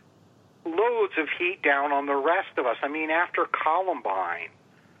bring loads of heat down on the rest of us. I mean, after Columbine,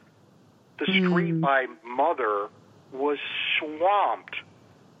 the street by Mother was swamped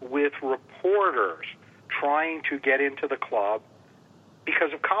with reporters trying to get into the club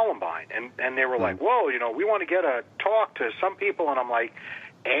because of Columbine. And they were like, whoa, we want to get a talk to some people. And I'm like,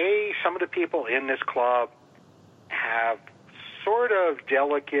 some of the people in this club have sort of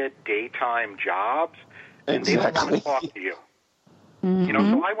delicate daytime jobs, and they don't want to talk to you.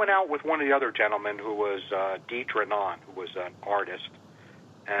 So I went out with one of the other gentlemen who was Dietrich Nahn, who was an artist.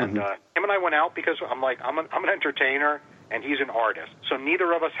 And him and I went out because I'm an entertainer, and he's an artist. So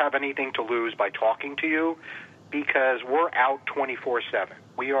neither of us have anything to lose by talking to you, because we're out 24/7.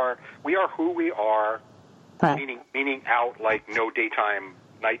 We are who we are, meaning out, like no daytime,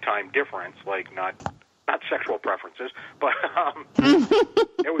 nighttime difference, like not sexual preferences, but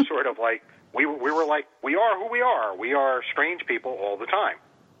it was sort of like we were like, we are who we are. We are strange people all the time.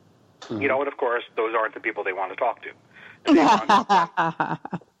 And of course, those aren't the people they want to talk to.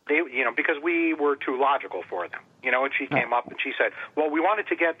 Because we were too logical for them. And she came up and she said, well, we wanted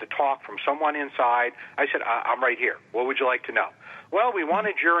to get the talk from someone inside. I said, I'm right here. What would you like to know? Well, we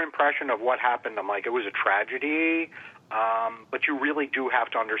wanted your impression of what happened. I'm like, it was a tragedy, but you really do have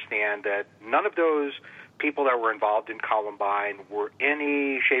to understand that none of those people that were involved in Columbine were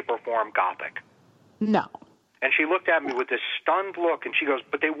any shape or form Gothic. No. And she looked at me with this stunned look, and she goes,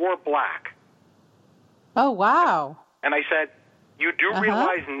 but they wore black. Oh, wow. And I said, you do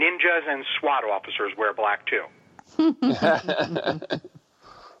realize ninjas and SWAT officers wear black, too.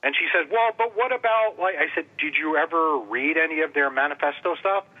 And she said, well, but what about, I said, did you ever read any of their manifesto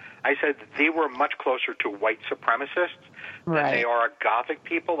stuff? I said, they were much closer to white supremacists than they are Gothic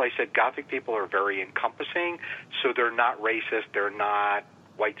people. I said, Gothic people are very encompassing, so they're not racist, they're not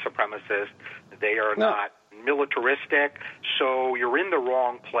white supremacists, they are not militaristic, so you're in the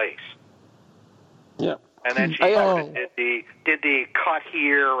wrong place. Yeah. And then she did the cut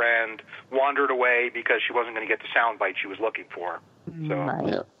here and wandered away because she wasn't going to get the soundbite she was looking for. So.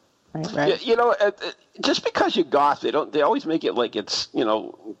 Right. Just because you're goth, they always make it like it's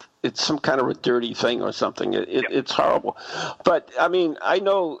it's some kind of a dirty thing or something. It's horrible. But I mean, I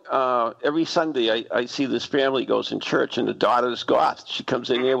know every Sunday I see this family goes in church, and the daughter's goth. She comes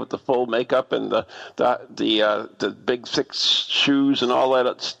in here with the full makeup and the big thick shoes and all that.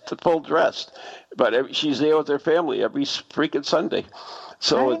 It's the full dress. But she's there with her family every freaking Sunday.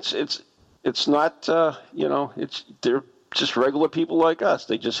 So it's not they're just regular people like us.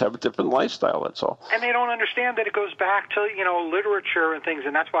 They just have a different lifestyle, that's all. And they don't understand that it goes back to, literature and things,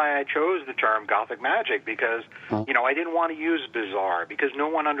 and that's why I chose the term Gothic Magic, because, I didn't want to use bizarre, because no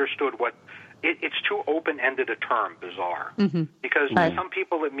one understood what... It's too open-ended a term, bizarre. Because to some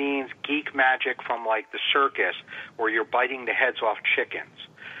people it means geek magic from, the circus, where you're biting the heads off chickens.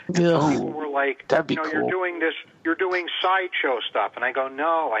 And some people were like, cool. you're doing sideshow stuff. And I go,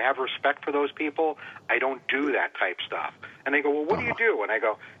 no, I have respect for those people. I don't do that type stuff. And they go, well, what do you do? And I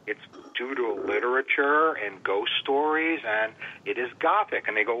go, it's due to literature and ghost stories, and it is Gothic.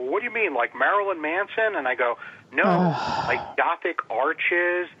 And they go, well, what do you mean, like Marilyn Manson? And I go, no, like Gothic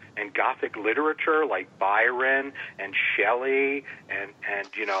arches and Gothic literature, like Byron and Shelley and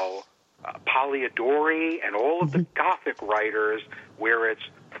Polidori and all of the Gothic writers, where it's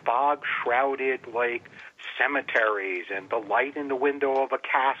fog-shrouded, cemeteries and the light in the window of a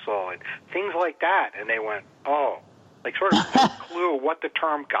castle and things like that. And they went, sort of no clue what the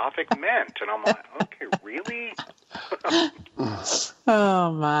term Gothic meant. And I'm like, okay, really?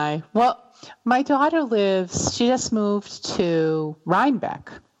 Oh, my. Well, my daughter she just moved to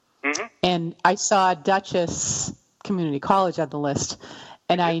Rhinebeck. And I saw Dutchess Community College on the list.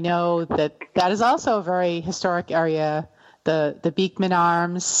 And I know that is also a very historic area. The Beekman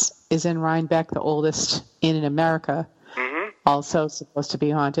Arms is in Rhinebeck, the oldest inn in America, also supposed to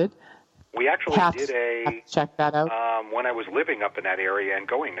be haunted. We actually did check that out. When I was living up in that area and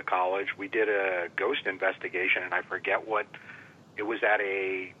going to college, we did a ghost investigation, and I forget what it was.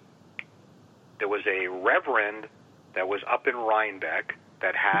 There was a reverend that was up in Rhinebeck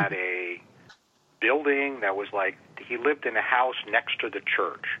that had a building that was like, he lived in a house next to the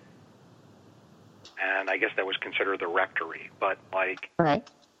church, and I guess that was considered the rectory. But like, right.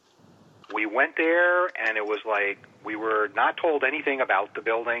 We went there, and it was like, we were not told anything about the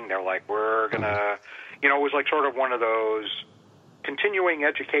building. They're like, we're going to, it was like sort of one of those continuing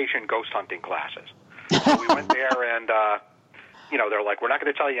education ghost hunting classes. So we went there, and, they're like, we're not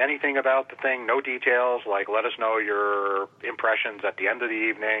going to tell you anything about the thing, no details, like, let us know your impressions at the end of the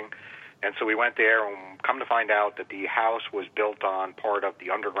evening. And so we went there, and come to find out that the house was built on part of the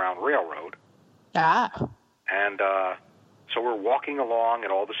Underground Railroad. Ah. And, so we're walking along,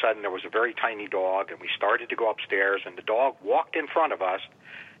 and all of a sudden there was a very tiny dog, and we started to go upstairs, and the dog walked in front of us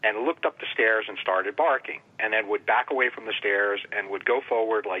and looked up the stairs and started barking, and then would back away from the stairs and would go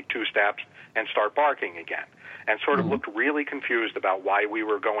forward like 2 steps and start barking again, and sort of looked really confused about why we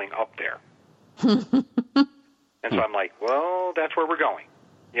were going up there. And so I'm like, well, that's where we're going.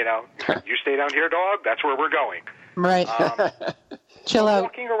 You stay down here, dog, that's where we're going. Right. Chill out.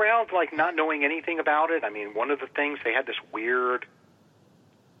 Walking around, like, not knowing anything about it. I mean, one of the things, they had this weird,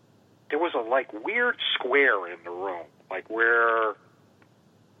 there was a, weird square in the room, where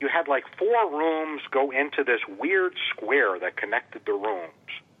you had, 4 rooms go into this weird square that connected the rooms.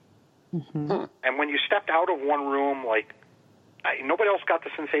 Mm-hmm. And when you stepped out of one room, nobody else got the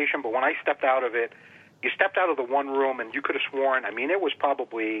sensation, but when I stepped out of it, you stepped out of the one room, and you could have sworn, it was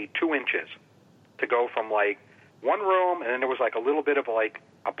probably 2 inches to go from, one room, and then there was a little bit of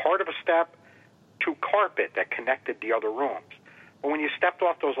a part of a step to carpet that connected the other rooms. But when you stepped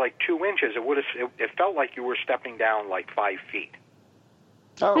off those 2 inches, it felt like you were stepping down 5 feet.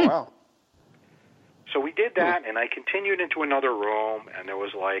 Oh, wow. So we did that, and I continued into another room, and there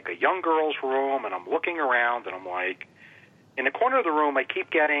was a young girl's room, and I'm looking around, and I'm in the corner of the room, I keep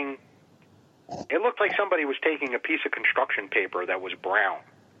getting, it looked like somebody was taking a piece of construction paper that was brown.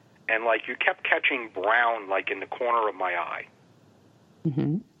 And, you kept catching brown, in the corner of my eye.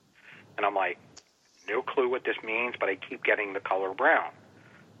 Mm-hmm. And I'm no clue what this means, but I keep getting the color brown.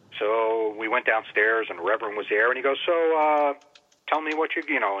 So we went downstairs, and the Reverend was there, and he goes, so, tell me what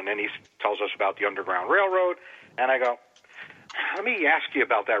and then he tells us about the Underground Railroad. And I go, let me ask you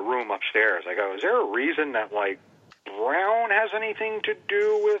about that room upstairs. I go, is there a reason that, brown has anything to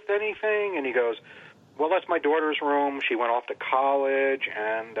do with anything? And he goes, well, that's my daughter's room. She went off to college,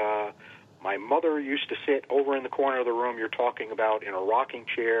 and my mother used to sit over in the corner of the room you're talking about in a rocking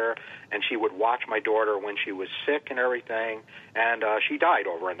chair, and she would watch my daughter when she was sick and everything, and she died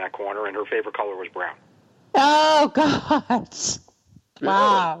over in that corner, and her favorite color was brown. Oh, God.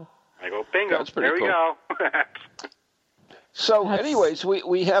 Wow. I go, bingo, there you go. So, anyways,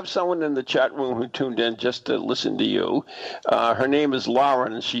 we have someone in the chat room who tuned in just to listen to you. Her name is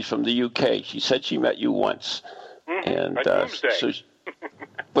Lauren, and she's from the UK. She said she met you once. Mm-hmm. And at Doomsday. So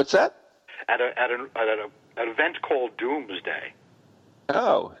what's that? At an event called Doomsday.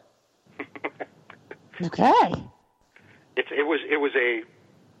 Oh. Okay. It was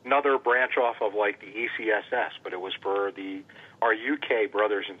another branch off of the ECSS, but it was for our UK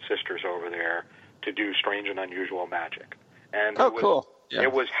brothers and sisters over there to do strange and unusual magic. And cool. Yeah.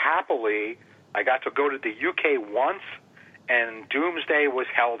 It was happily, I got to go to the UK once, and Doomsday was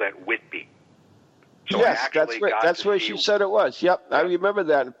held at Whitby. So yes, that's where she said it was. Yep, I remember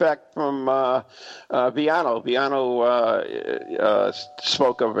that. In fact, from Viano. Viano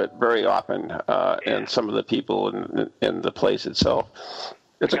spoke of it very often, and some of the people in the place itself.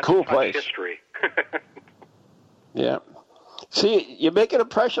 It's a cool place. History. Yeah. See, you make an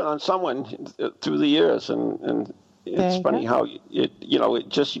impression on someone through the years, and it's funny how it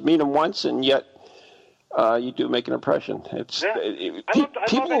just you meet them once, and yet you do make an impression. I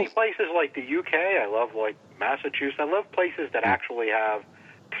love any places like the UK. I love Massachusetts. I love places that actually have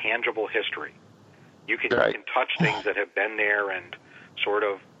tangible history. You can touch things that have been there and sort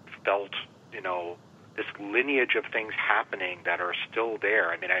of felt, this lineage of things happening that are still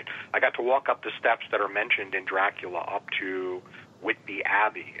there. I mean, I got to walk up the steps that are mentioned in Dracula up to Whitby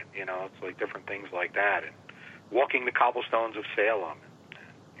Abbey, and, it's different things like that, and walking the cobblestones of Salem.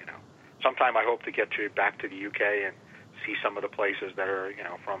 And, sometime I hope to get back to the UK and see some of the places that are,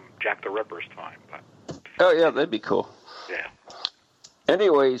 from Jack the Ripper's time. But, oh, yeah, that'd be cool. Yeah.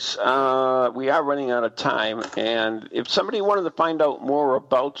 Anyways, we are running out of time, and if somebody wanted to find out more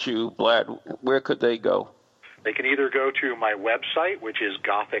about you, Vlad, where could they go? They can either go to my website, which is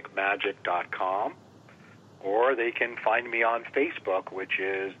gothicmagic.com, or they can find me on Facebook, which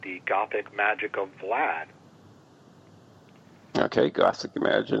is the Gothic Magic of Vlad. Okay, Gothic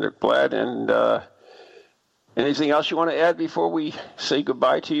Magic of Vlad. And anything else you want to add before we say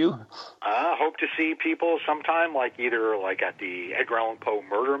goodbye to you? Hope to see people sometime, either at the Edgar Allan Poe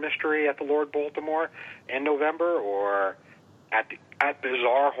murder mystery at the Lord Baltimore in November, or at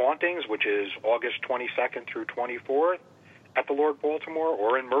Bizarre Hauntings, which is August 22nd through 24th at the Lord Baltimore,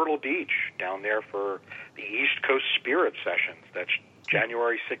 or in Myrtle Beach down there for the East Coast Spirit Sessions. That's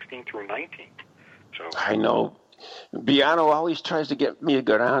January 16th through 19th. So I know. Biano always tries to get me to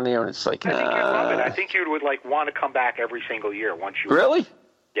go down there, and it's like... I think you'd love it. I think you would want to come back every single year once you... Really?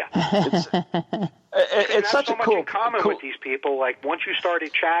 Yeah. It's such so a much cool... in common with these people. Once you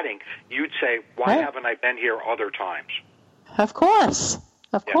started chatting, you'd say, why haven't I been here other times? Of course.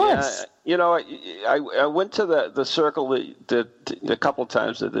 Of course. I went to the circle the couple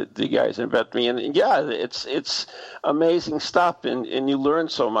times that the guys invited me, and it's amazing stuff, and you learn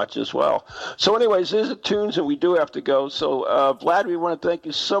so much as well. So anyways, there's the tunes, and we do have to go. So Vlad, we want to thank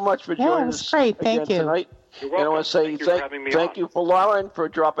you so much for joining us great. Thank you. tonight. You're welcome. And I want to say thank you for Lauren for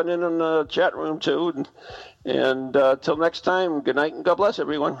dropping in the chat room too. And till next time, good night and God bless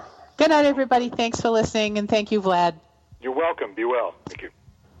everyone. Good night, everybody. Thanks for listening, and thank you, Vlad. You're welcome. Be well. Thank you.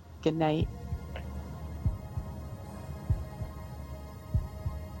 Good night.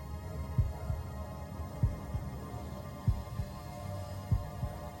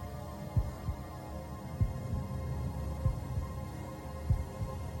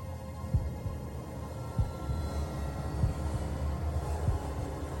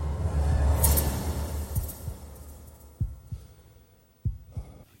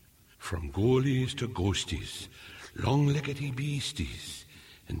 From ghoulies to ghosties, long-leggedy beasties,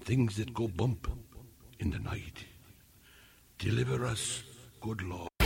 and things that go bump in the night. Deliver us, good Lord.